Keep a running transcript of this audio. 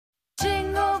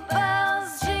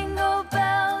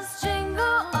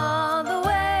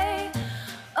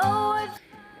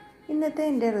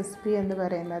ഇന്നത്തെ എൻ്റെ റെസിപ്പി എന്ന്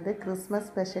പറയുന്നത് ക്രിസ്മസ്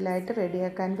സ്പെഷ്യലായിട്ട്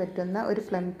റെഡിയാക്കാൻ പറ്റുന്ന ഒരു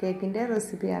പ്ലം കേക്കിൻ്റെ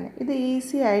റെസിപ്പിയാണ്. ഇത്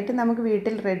ഈസി ആയിട്ട് നമുക്ക്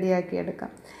വീട്ടിൽ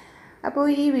റെഡിയാക്കിയെടുക്കാം.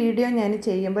 അപ്പോൾ ഈ വീഡിയോ ഞാൻ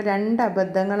ചെയ്യുമ്പോൾ 2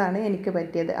 അബദ്ധങ്ങളാണ് എനിക്ക്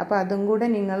പറ്റിയത്. അപ്പോൾ അതും കൂടെ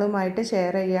നിങ്ങളുമായിട്ട്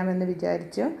ഷെയർ ചെയ്യാമെന്ന്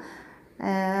വിചാരിച്ചു.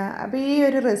 അപ്പോൾ ഈ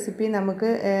ഒരു റെസിപ്പി നമുക്ക്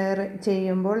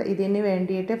ചെയ്യുമ്പോൾ ഇതിന്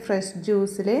വേണ്ടിയിട്ട് ഫ്രഷ്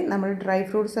ജ്യൂസിൽ നമ്മൾ ഡ്രൈ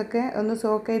ഫ്രൂട്ട്സൊക്കെ ഒന്ന്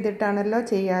സോക്ക് ചെയ്തിട്ടാണല്ലോ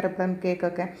ചെയ്യാറ് പ്ലം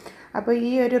കേക്കൊക്കെ. അപ്പോൾ ഈ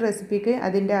ഒരു റെസിപ്പിക്ക്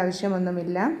അതിൻ്റെ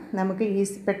ആവശ്യമൊന്നുമില്ല. നമുക്ക്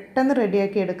പെട്ടെന്ന്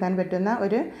റെഡിയാക്കി എടുക്കാൻ പറ്റുന്ന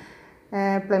ഒരു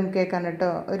പ്ലം കേക്കാണ്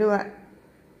കേട്ടോ.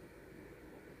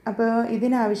 അപ്പോൾ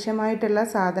ഇതിനാവശ്യമായിട്ടുള്ള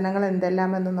സാധനങ്ങൾ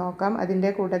എന്തെല്ലാമെന്ന് നോക്കാം.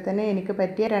 അതിൻ്റെ കൂടെ തന്നെ എനിക്ക്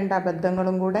പറ്റിയ 2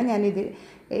 അബദ്ധങ്ങളും കൂടെ ഞാൻ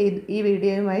ഈ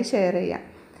വീഡിയോയുമായി ഷെയർ ചെയ്യാം.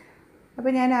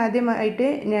 അപ്പോൾ ഞാൻ ആദ്യമായിട്ട്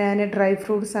ഡ്രൈ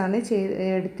ഫ്രൂട്ട്സാണ്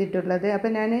എടുത്തിട്ടുള്ളത്. അപ്പോൾ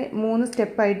ഞാൻ 3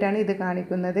 സ്റ്റെപ്പായിട്ടാണ് ഇത്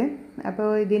കാണിക്കുന്നത്. അപ്പോൾ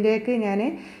ഇതിലേക്ക് ഞാൻ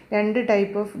 2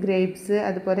 ടൈപ്പ് ഓഫ് ഗ്രേപ്സ്,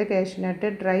 അതുപോലെ കാഷ്യൂനട്ട്,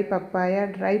 ഡ്രൈ പപ്പായ,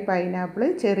 ഡ്രൈ പൈനാപ്പിൾ,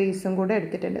 ചെറീസും കൂടെ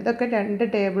എടുത്തിട്ടുണ്ട്. ഇതൊക്കെ 2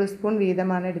 ടേബിൾ സ്പൂൺ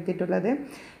വീതമാണ് എടുത്തിട്ടുള്ളത്.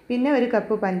 പിന്നെ 1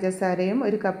 കപ്പ് പഞ്ചസാരയും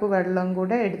 1 കപ്പ് വെള്ളവും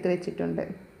കൂടെ എടുത്ത് വെച്ചിട്ടുണ്ട്.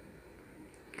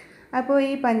 അപ്പോൾ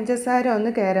ഈ പഞ്ചസാര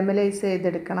ഒന്ന് കാരമലൈസ്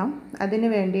ചെയ്തെടുക്കണം. അതിന്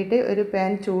വേണ്ടിയിട്ട് ഒരു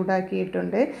പാൻ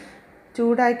ചൂടാക്കിയിട്ടുണ്ട്.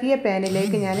 ചൂടാക്കിയ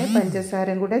പാനിലേക്ക് ഞാൻ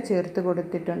പഞ്ചസാരയും കൂടെ ചേർത്ത്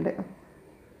കൊടുത്തിട്ടുണ്ട്.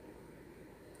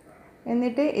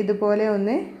 എന്നിട്ട് ഇതുപോലെ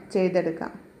ഒന്ന്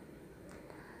ചെയ്തെടുക്കാം.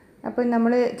 അപ്പോൾ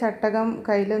നമ്മൾ ചട്ടകം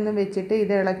കയ്യിലൊന്നും വെച്ചിട്ട്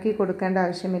ഇത് ഇളക്കി കൊടുക്കേണ്ട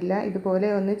ആവശ്യമില്ല. ഇതുപോലെ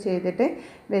ഒന്ന് ചെയ്തിട്ട്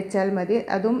വെച്ചാൽ മതി.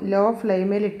 അതും ലോ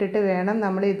ഫ്ലെയിമിൽ ഇട്ടിട്ട് വേണം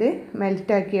നമ്മളിത്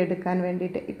മെൽറ്റാക്കി എടുക്കാൻ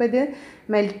വേണ്ടിയിട്ട്. ഇപ്പോൾ ഇത്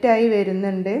മെൽറ്റായി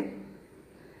വരുന്നുണ്ട്.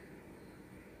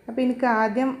 അപ്പോൾ എനിക്ക്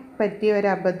ആദ്യം പറ്റിയ ഒരു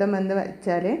അബദ്ധം എന്ന്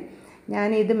വെച്ചാൽ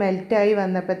ഞാനിത് മെൽറ്റായി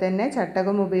വന്നപ്പോൾ തന്നെ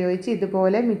ചട്ടകം ഉപയോഗിച്ച്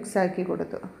ഇതുപോലെ മിക്സാക്കി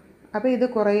കൊടുത്തു. അപ്പോൾ ഇത്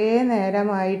കുറേ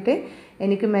നേരമായിട്ട്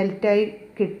എനിക്ക് മെൽറ്റായി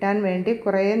കിട്ടാൻ വേണ്ടി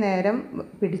കുറേ നേരം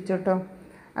പിടിച്ചോട്ടോ.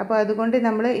 അപ്പോൾ അതുകൊണ്ട്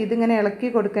നമ്മൾ ഇതിങ്ങനെ ഇളക്കി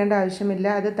കൊടുക്കേണ്ട ആവശ്യമില്ല.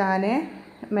 അത് താനെ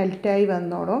മെൽറ്റായി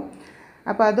വന്നോളും.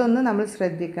 അപ്പോൾ അതൊന്ന് നമ്മൾ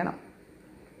ശ്രദ്ധിക്കണം.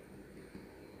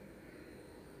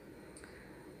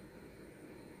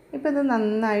 ഇപ്പോൾ ഇത്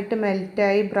നന്നായിട്ട്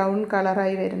മെൽറ്റായി ബ്രൗൺ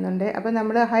കളറായി വരുന്നുണ്ട്. അപ്പോൾ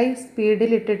നമ്മൾ ഹൈ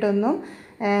സ്പീഡിലിട്ടിട്ടൊന്നും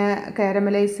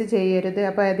കാരമലൈസ് ചെയ്യരുത്.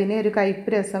 അപ്പോൾ അതിന് ഒരു കയ്പ്പ്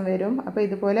രസം വരും. അപ്പോൾ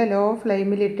ഇതുപോലെ ലോ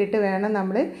ഫ്ലെയിമിലിട്ടിട്ട് വേണം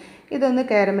നമ്മൾ ഇതൊന്ന്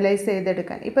കാരമലൈസ്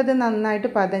ചെയ്തെടുക്കാൻ. ഇപ്പോൾ ഇത് നന്നായിട്ട്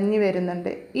പതഞ്ഞ്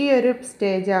വരുന്നുണ്ട്. ഈ ഒരു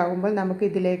സ്റ്റേജ് ആകുമ്പോൾ നമുക്ക്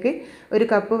ഇതിലേക്ക് 1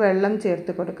 കപ്പ് വെള്ളം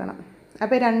ചേർത്ത് കൊടുക്കണം.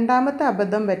 അപ്പോൾ രണ്ടാമത്തെ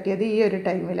അബദ്ധം പറ്റിയത് ഈ ഒരു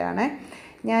ടൈമിലാണ്.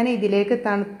 ഞാൻ ഇതിലേക്ക്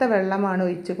തണുത്ത വെള്ളമാണ്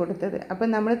ഒഴിച്ച് കൊടുത്തത്. അപ്പോൾ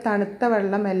നമ്മൾ തണുത്ത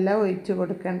വെള്ളമല്ല ഒഴിച്ച്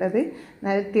കൊടുക്കേണ്ടത്,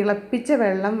 തിളപ്പിച്ച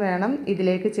വെള്ളം വേണം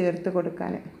ഇതിലേക്ക് ചേർത്ത്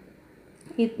കൊടുക്കാൻ.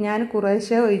 ഞാൻ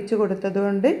കുറേശ്ശെ ഒഴിച്ച്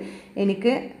കൊടുത്തതുകൊണ്ട്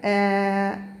എനിക്ക്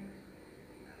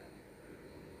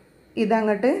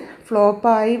ഇതങ്ങോട്ട്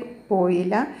ഫ്ലോപ്പായി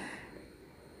പോയില്ല.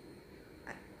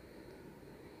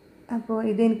 അപ്പോൾ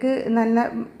ഇതെനിക്ക് നല്ല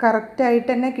കറക്റ്റായിട്ട്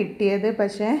തന്നെ കിട്ടിയത്.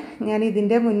 പക്ഷേ ഞാൻ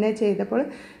ഇതിൻ്റെ മുന്നേ ചെയ്തപ്പോൾ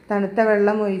തണുത്ത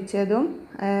വെള്ളം ഒഴിച്ചതും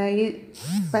ഈ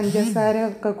പഞ്ചസാര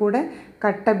ഒക്കെ കൂടെ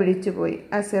കട്ട പിടിച്ചു പോയി.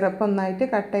 ആ സിറപ്പ് ഒന്നായിട്ട്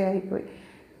കട്ടയായിപ്പോയി.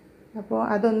 അപ്പോൾ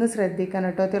അതൊന്ന് ശ്രദ്ധിക്കണം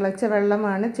കേട്ടോ. തിളച്ച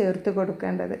വെള്ളമാണ് ചേർത്ത്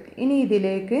കൊടുക്കേണ്ടത്. ഇനി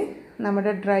ഇതിലേക്ക്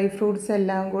നമ്മുടെ ഡ്രൈ ഫ്രൂട്ട്സ്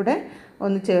എല്ലാം കൂടെ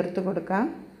ഒന്ന് ചേർത്ത് കൊടുക്കാം.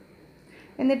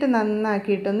 എന്നിട്ട്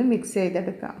നന്നാക്കിയിട്ടൊന്ന് മിക്സ്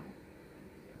ചെയ്തെടുക്കാം.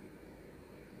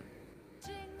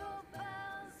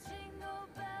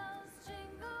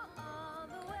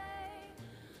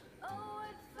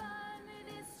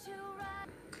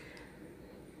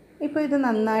 ഇപ്പോൾ ഇത്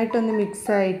നന്നായിട്ടൊന്ന് മിക്സ്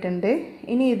ആയിട്ടുണ്ട്.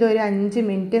 ഇനി ഇതൊരു 5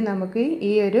 മിനിറ്റ് നമുക്ക്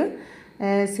ഈ ഒരു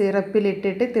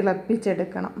സിറപ്പിലിട്ടിട്ട്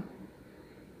തിളപ്പിച്ചെടുക്കണം.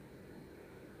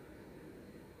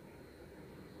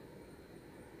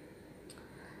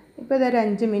 ഇപ്പോൾ ഇതൊരു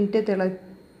 5 മിനിറ്റ്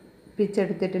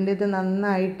തിളപ്പിച്ചെടുത്തിട്ടുണ്ട്. ഇത്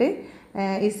നന്നായിട്ട്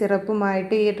ഈ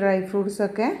സിറപ്പുമായിട്ട് ഈ ഡ്രൈ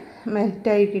ഫ്രൂട്ട്സൊക്കെ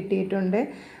മെൽറ്റായി കിട്ടിയിട്ടുണ്ട്.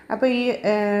 അപ്പോൾ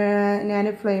ഞാൻ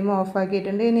ഫ്ലെയിം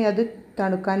ഓഫാക്കിയിട്ടുണ്ട്. ഇനി അത്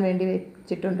തണുക്കാൻ വേണ്ടി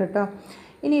വെച്ചിട്ടുണ്ട് കേട്ടോ.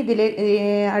 ഇനി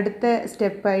അടുത്ത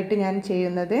സ്റ്റെപ്പായിട്ട് ഞാൻ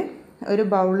ചെയ്യുന്നത് ഒരു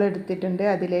ബൗൾ എടുത്തിട്ടുണ്ട്.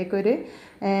 അതിലേക്കൊരു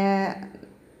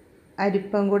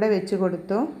അരിപ്പം കൂടെ വെച്ച്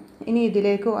കൊടുത്തു. ഇനി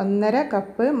ഇതിലേക്ക് 1.5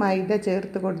 കപ്പ് മൈദ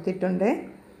ചേർത്ത് കൊടുത്തിട്ടുണ്ട്.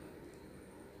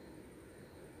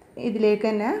 ഇതിലേക്ക്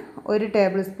തന്നെ 1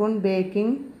 table spoon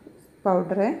baking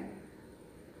powder,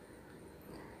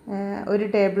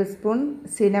 1 table spoon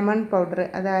cinnamon powder,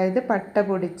 അതായത് പട്ട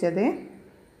പൊടിച്ചത്,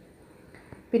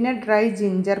 പിന്നെ ഡ്രൈ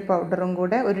ജിഞ്ചർ പൗഡറും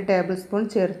കൂടെ 1 ടേബിൾ സ്പൂൺ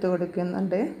ചേർത്ത്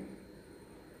കൊടുക്കുന്നുണ്ട്.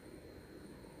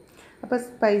 അപ്പോൾ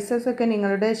സ്പൈസസൊക്കെ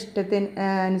നിങ്ങളുടെ ഇഷ്ടത്തിന്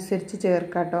അനുസരിച്ച്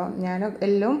ചേർക്കാം കേട്ടോ. ഞാൻ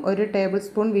എല്ലാം 1 ടേബിൾ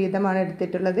സ്പൂൺ വീതമാണ്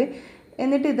എടുത്തിട്ടുള്ളത്.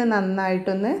 എന്നിട്ട് ഇത്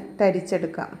നന്നായിട്ടൊന്ന്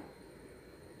തരിച്ചെടുക്കാം.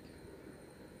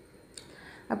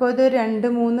 അപ്പോൾ ഇത്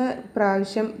 2-3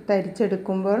 പ്രാവശ്യം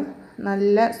തരിച്ചെടുക്കുമ്പോൾ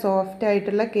നല്ല സോഫ്റ്റ്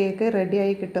ആയിട്ടുള്ള കേക്ക്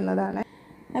റെഡിയായി കിട്ടുന്നതാണ്.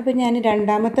 അപ്പോൾ ഞാൻ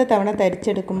രണ്ടാമത്തെ തവണ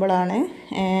തരിച്ചെടുക്കുമ്പോഴാണ്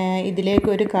ഇതിലേക്ക്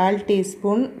ഒരു 1/4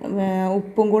 ടീസ്പൂൺ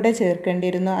ഉപ്പും കൂടെ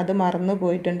ചേർക്കേണ്ടിയിരുന്നു. അത് മറന്നു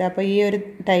പോയിട്ടുണ്ട്. അപ്പോൾ ഈ ഒരു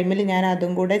ടൈമിൽ ഞാൻ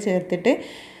അതും കൂടെ ചേർത്തിട്ട്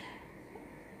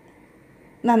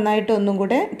നന്നായിട്ട് ഒന്നും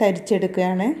കൂടെ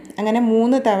തരിച്ചെടുക്കുകയാണ്. അങ്ങനെ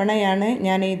 3 തവണയാണ്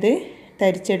ഞാൻ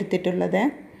തരിച്ചെടുത്തിട്ടുള്ളത്.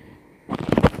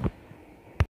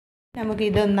 നമുക്ക്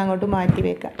ഇതൊന്ന് അങ്ങോട്ട് മാറ്റി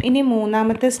വെക്കാം. ഇനി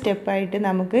മൂന്നാമത്തെ സ്റ്റെപ്പായിട്ട്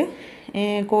നമുക്ക്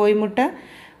കോഴിമുട്ട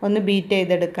ഒന്ന് ബീറ്റ്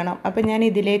ചെയ്തെടുക്കണം. അപ്പോൾ ഞാൻ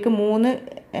ഇതിലേക്ക് 3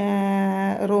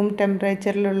 റൂം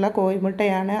ടെമ്പറേച്ചറിലുള്ള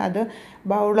കോഴിമുട്ടയാണ്. അത്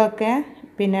ബൗളൊക്കെ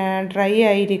പിന്നെ ഡ്രൈ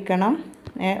ആയിരിക്കണം.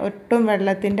 ഒട്ടും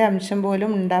വെള്ളത്തിൻ്റെ അംശം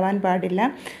പോലും ഉണ്ടാവാൻ പാടില്ല.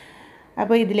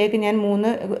 അപ്പോൾ ഇതിലേക്ക് ഞാൻ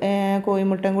 3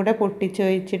 കോഴിമുട്ടയും കൂടെ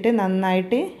പൊട്ടിച്ചൊഴിച്ചിട്ട്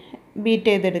നന്നായിട്ട് ബീറ്റ്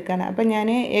ചെയ്തെടുക്കണം. അപ്പോൾ ഞാൻ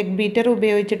എഗ് ബീറ്റർ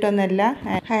ഉപയോഗിച്ചിട്ടൊന്നുമല്ല,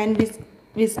 ഹാൻഡ്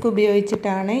വിസ്ക്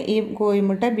ഉപയോഗിച്ചിട്ടാണ് ഈ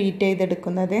കോഴിമുട്ട ബീറ്റ്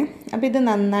ചെയ്തെടുക്കുന്നത്. അപ്പോൾ ഇത്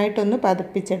നന്നായിട്ടൊന്ന്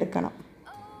പതപ്പിച്ചെടുക്കണം.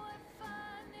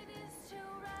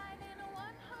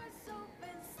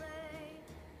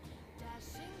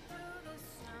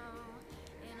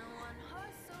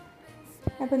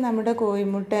 അപ്പോൾ നമ്മുടെ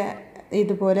കോഴിമുട്ട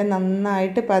ഇതുപോലെ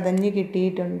നന്നായിട്ട് പതഞ്ഞ്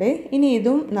കിട്ടിയിട്ടുണ്ട്. ഇനി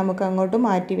ഇതും നമുക്ക് അങ്ങോട്ട്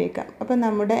മാറ്റി വയ്ക്കാം. അപ്പോൾ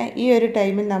നമ്മുടെ ഈ ഒരു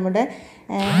ടൈമിൽ നമ്മുടെ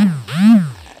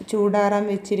ചൂടാറാൻ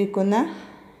വെച്ചിരിക്കുന്ന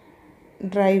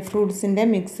ഡ്രൈ ഫ്രൂട്ട്സിൻ്റെ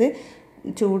മിക്സ്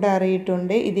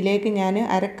ചൂടാറിയിട്ടുണ്ട്. ഇതിലേക്ക് ഞാൻ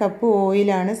 1/2 കപ്പ്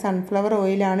ഓയിലാണ്, സൺഫ്ലവർ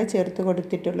ഓയിലാണ് ചേർത്ത്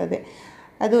കൊടുത്തിട്ടുള്ളത്.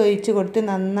 അത് ഒഴിച്ച് കൊടുത്ത്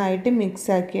നന്നായിട്ട്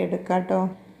മിക്സാക്കി എടുക്കാം കേട്ടോ.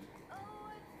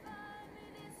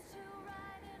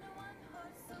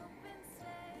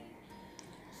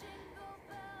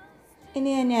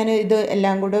 ഇനി ഞാൻ ഇത്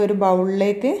എല്ലാം കൂടെ ഒരു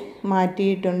ബൗളിലേക്ക്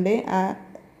മാറ്റിയിട്ടുണ്ട്.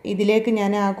 ഇതിലേക്ക്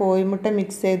ഞാൻ ആ കോഴിമുട്ട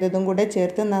മിക്സ് ചെയ്തതും കൂടെ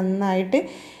ചേർത്ത് നന്നായിട്ട്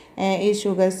ഈ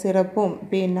ഷുഗർ സിറപ്പും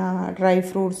പിന്നെ ഡ്രൈ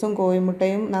ഫ്രൂട്ട്സും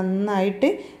കോഴിമുട്ടയും നന്നായിട്ട്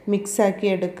മിക്സാക്കി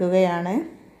എടുക്കുകയാണ്.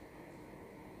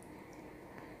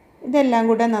 ഇതെല്ലാം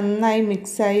കൂടെ നന്നായി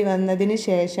മിക്സായി വന്നതിന്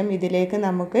ശേഷം ഇതിലേക്ക്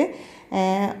നമുക്ക്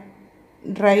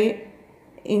ഡ്രൈ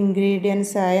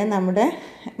ഇൻഗ്രീഡിയൻസായ നമ്മുടെ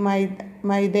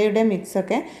മൈദയുടെ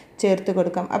മിക്സൊക്കെ ചേർത്ത്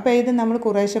കൊടുക്കാം. അപ്പോൾ ഇത് നമ്മൾ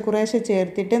കുറേശ്ശെ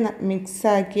ചേർത്തിട്ട്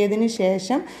മിക്സാക്കിയതിന്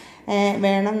ശേഷം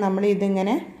വേണം നമ്മൾ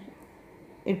ഇതിങ്ങനെ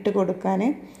ഇട്ട് കൊടുക്കാൻ.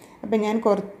 അപ്പോൾ ഞാൻ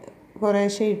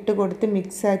കുറേശ്ശെ ഇട്ട് കൊടുത്ത്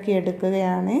മിക്സാക്കി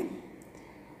എടുക്കുകയാണ്.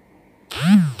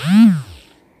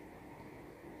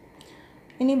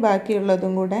 ഇനി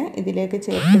ബാക്കിയുള്ളതും കൂടെ ഇതിലേക്ക്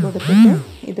ചേർത്ത് കൊടുത്തിട്ട്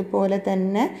ഇതുപോലെ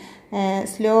തന്നെ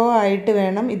സ്ലോ ആയിട്ട്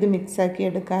വേണം ഇത് മിക്സാക്കി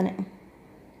എടുക്കാൻ.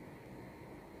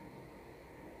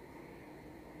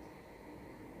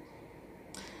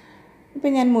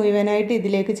 ഇപ്പോൾ ഞാൻ മുഴുവനായിട്ട്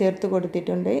ഇതിലേക്ക് ചേർത്ത്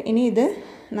കൊടുത്തിട്ടുണ്ട്. ഇനി ഇത്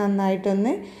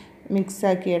നന്നായിട്ടൊന്ന്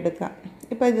മിക്സാക്കി എടുക്കാം.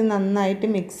 ഇപ്പോൾ ഇത് നന്നായിട്ട്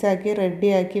മിക്സാക്കി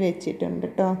റെഡിയാക്കി വെച്ചിട്ടുണ്ട്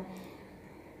കേട്ടോ.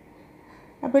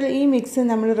 അപ്പോൾ ഈ മിക്സ്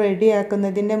നമ്മൾ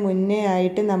റെഡിയാക്കുന്നതിൻ്റെ മുന്നേ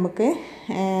ആയിട്ട് നമുക്ക്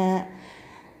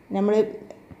നമ്മൾ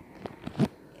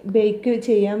ബേക്ക്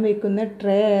ചെയ്യാൻ വെക്കുന്ന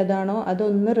ട്രേ ഏതാണോ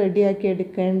അതൊന്ന് റെഡിയാക്കി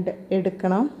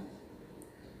എടുക്കണം.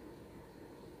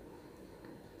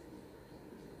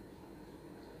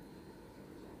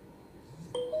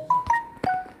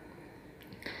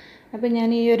 അപ്പോൾ ഞാൻ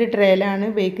ഈ ഒരു ട്രേയിലാണ്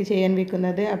ബേക്ക് ചെയ്യാൻ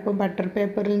വെക്കുന്നത്. അപ്പോൾ ബട്ടർ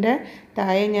പേപ്പറിൻ്റെ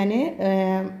താഴെ ഞാൻ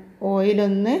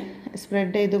ഓയിലൊന്ന്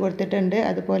സ്പ്രെഡ് ചെയ്ത് കൊടുത്തിട്ടുണ്ട്.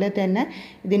 അതുപോലെ തന്നെ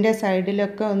ഇതിൻ്റെ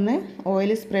സൈഡിലൊക്കെ ഒന്ന്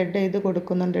ഓയിൽ സ്പ്രെഡ് ചെയ്ത്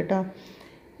കൊടുക്കുന്നുണ്ട് കേട്ടോ.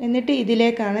 എന്നിട്ട്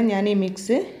ഇതിലേക്കാണ് ഞാൻ ഈ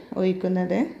മിക്സ്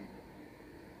ഒഴിക്കുന്നത്.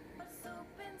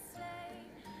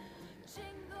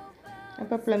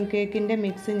 അപ്പോൾ പ്ലം കേക്കിൻ്റെ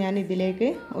മിക്സ് ഞാൻ ഇതിലേക്ക്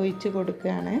ഒഴിച്ച്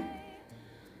കൊടുക്കുകയാണ്.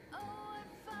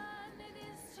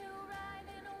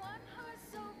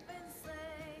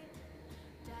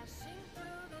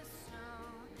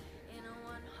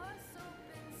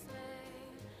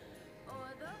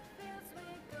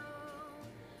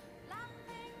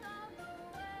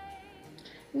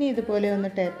 ഇനി ഇതുപോലെ ഒന്ന്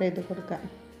ടാപ്പ് ചെയ്ത് കൊടുക്കാം.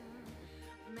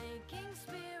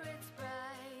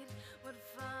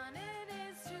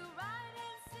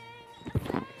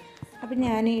 അപ്പോൾ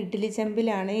ഞാൻ ഇഡ്ഡലി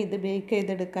ചെമ്പിലാണ് ഇത് ബേക്ക്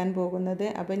ചെയ്തെടുക്കാൻ പോകുന്നത്.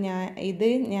 അപ്പോൾ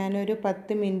ഞാനൊരു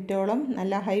 10 മിനിറ്റോളം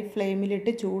നല്ല ഹൈ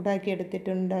ഫ്ലെയിമിലിട്ട് ചൂടാക്കി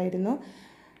എടുത്തിട്ടുണ്ടായിരുന്നു.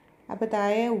 അപ്പോൾ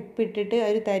താഴെ ഉപ്പിട്ടിട്ട്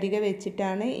ഒരു തരിക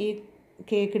വെച്ചിട്ടാണ് ഈ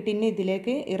കേക്ക് ടിന്ന്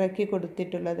ഇതിലേക്ക് ഇറക്കി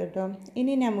കൊടുത്തിട്ടുള്ളത് കേട്ടോ.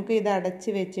 ഇനി നമുക്ക് ഇത്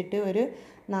അടച്ച് വെച്ചിട്ട് ഒരു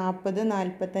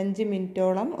 40-45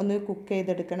 മിനിറ്റോളം ഒന്ന് കുക്ക്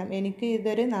ചെയ്തെടുക്കണം. എനിക്ക്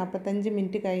ഇതൊരു 45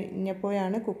 മിനിറ്റ്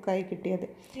കഴിഞ്ഞപ്പോഴാണ് കുക്കായി കിട്ടിയത്.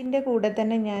 ഇതിൻ്റെ കൂടെ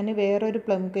തന്നെ ഞാൻ വേറൊരു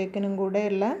പ്ലം കേക്കിനും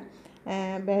കൂടെയുള്ള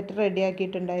ബാറ്റർ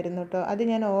റെഡിയാക്കിയിട്ടുണ്ടായിരുന്നു കേട്ടോ. അത്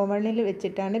ഞാൻ ഓവണിൽ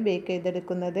വെച്ചിട്ടാണ് ബേക്ക്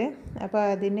ചെയ്തെടുക്കുന്നത്. അപ്പോൾ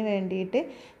അതിന് വേണ്ടിയിട്ട്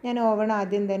ഞാൻ ഓവൺ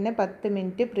ആദ്യം തന്നെ 10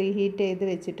 മിനിറ്റ് പ്രീ ഹീറ്റ് ചെയ്ത്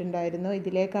വെച്ചിട്ടുണ്ടായിരുന്നു.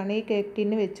 ഇതിലേക്കാണ് ഈ കേക്ക്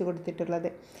ടിന്ന് വെച്ച് കൊടുത്തിട്ടുള്ളത്.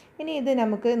 ഇനി ഇത്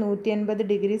നമുക്ക് 180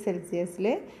 ഡിഗ്രി സെൽഷ്യസിൽ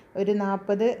ഒരു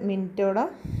 40 മിനിറ്റോളം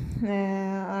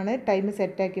ആണ് ടൈം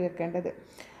സെറ്റാക്കി വെക്കേണ്ടത്.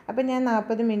 അപ്പോൾ ഞാൻ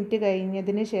 40 മിനിറ്റ്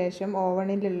കഴിഞ്ഞതിന് ശേഷം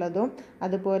ഓവണിലുള്ളതും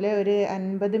അതുപോലെ ഒരു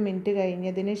 50 മിനിറ്റ്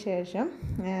കഴിഞ്ഞതിന് ശേഷം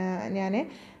ഞാൻ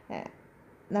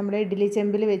നമ്മുടെ ഇഡ്ഡലി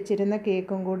ചെമ്പിൽ വെച്ചിരുന്ന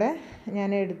കേക്കും കൂടെ ഞാൻ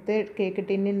എടുത്ത് കേക്ക്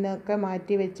ടിന്നിൽ നിന്നൊക്കെ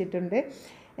മാറ്റി വെച്ചിട്ടുണ്ട്.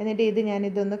 എന്നിട്ട്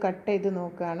ഞാനിതൊന്ന് കട്ട് ചെയ്ത്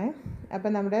നോക്കുകയാണ്.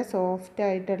 അപ്പോൾ നമ്മുടെ സോഫ്റ്റ്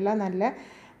ആയിട്ടുള്ള നല്ല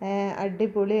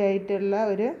അടിപൊളിയായിട്ടുള്ള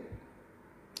ഒരു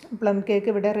പ്ലം കേക്ക്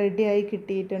ഇവിടെ റെഡിയായി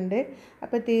കിട്ടിയിട്ടുണ്ട്.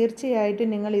 അപ്പോൾ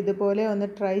തീർച്ചയായിട്ടും നിങ്ങൾ ഇതുപോലെ ഒന്ന്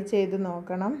ട്രൈ ചെയ്ത്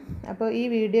നോക്കണം. അപ്പോൾ ഈ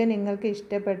വീഡിയോ നിങ്ങൾക്ക്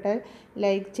ഇഷ്ടപ്പെട്ടാൽ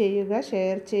ലൈക്ക് ചെയ്യുക,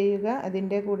 ഷെയർ ചെയ്യുക.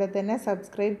 അതിൻ്റെ കൂടെ തന്നെ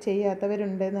സബ്സ്ക്രൈബ്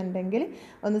ചെയ്യാത്തവരുണ്ടെന്നുണ്ടെങ്കിൽ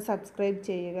ഒന്ന് സബ്സ്ക്രൈബ്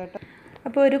ചെയ്യുക കേട്ടോ.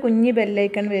 അപ്പോൾ ഒരു കുഞ്ഞ്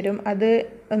ബെല്ലൈക്കൺ വരും, അത്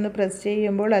ഒന്ന് പ്രസ്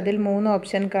ചെയ്യുമ്പോൾ അതിൽ 3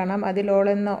 ഓപ്ഷൻ കാണാം. അതിൽ ഓൾ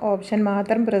എന്ന ഓപ്ഷൻ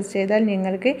മാത്രം പ്രസ് ചെയ്താൽ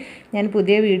നിങ്ങൾക്ക് ഞാൻ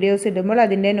പുതിയ വീഡിയോസ് ഇടുമ്പോൾ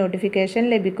അതിൻ്റെ നോട്ടിഫിക്കേഷൻ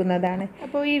ലഭിക്കുന്നതാണ്.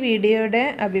 അപ്പോൾ ഈ വീഡിയോയുടെ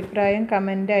അഭിപ്രായം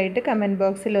കമൻ്റായിട്ട് കമൻറ്റ്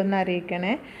ബോക്സിൽ ഒന്ന്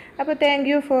അറിയിക്കണേ. അപ്പോൾ താങ്ക്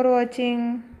യു ഫോർ വാച്ചിങ്.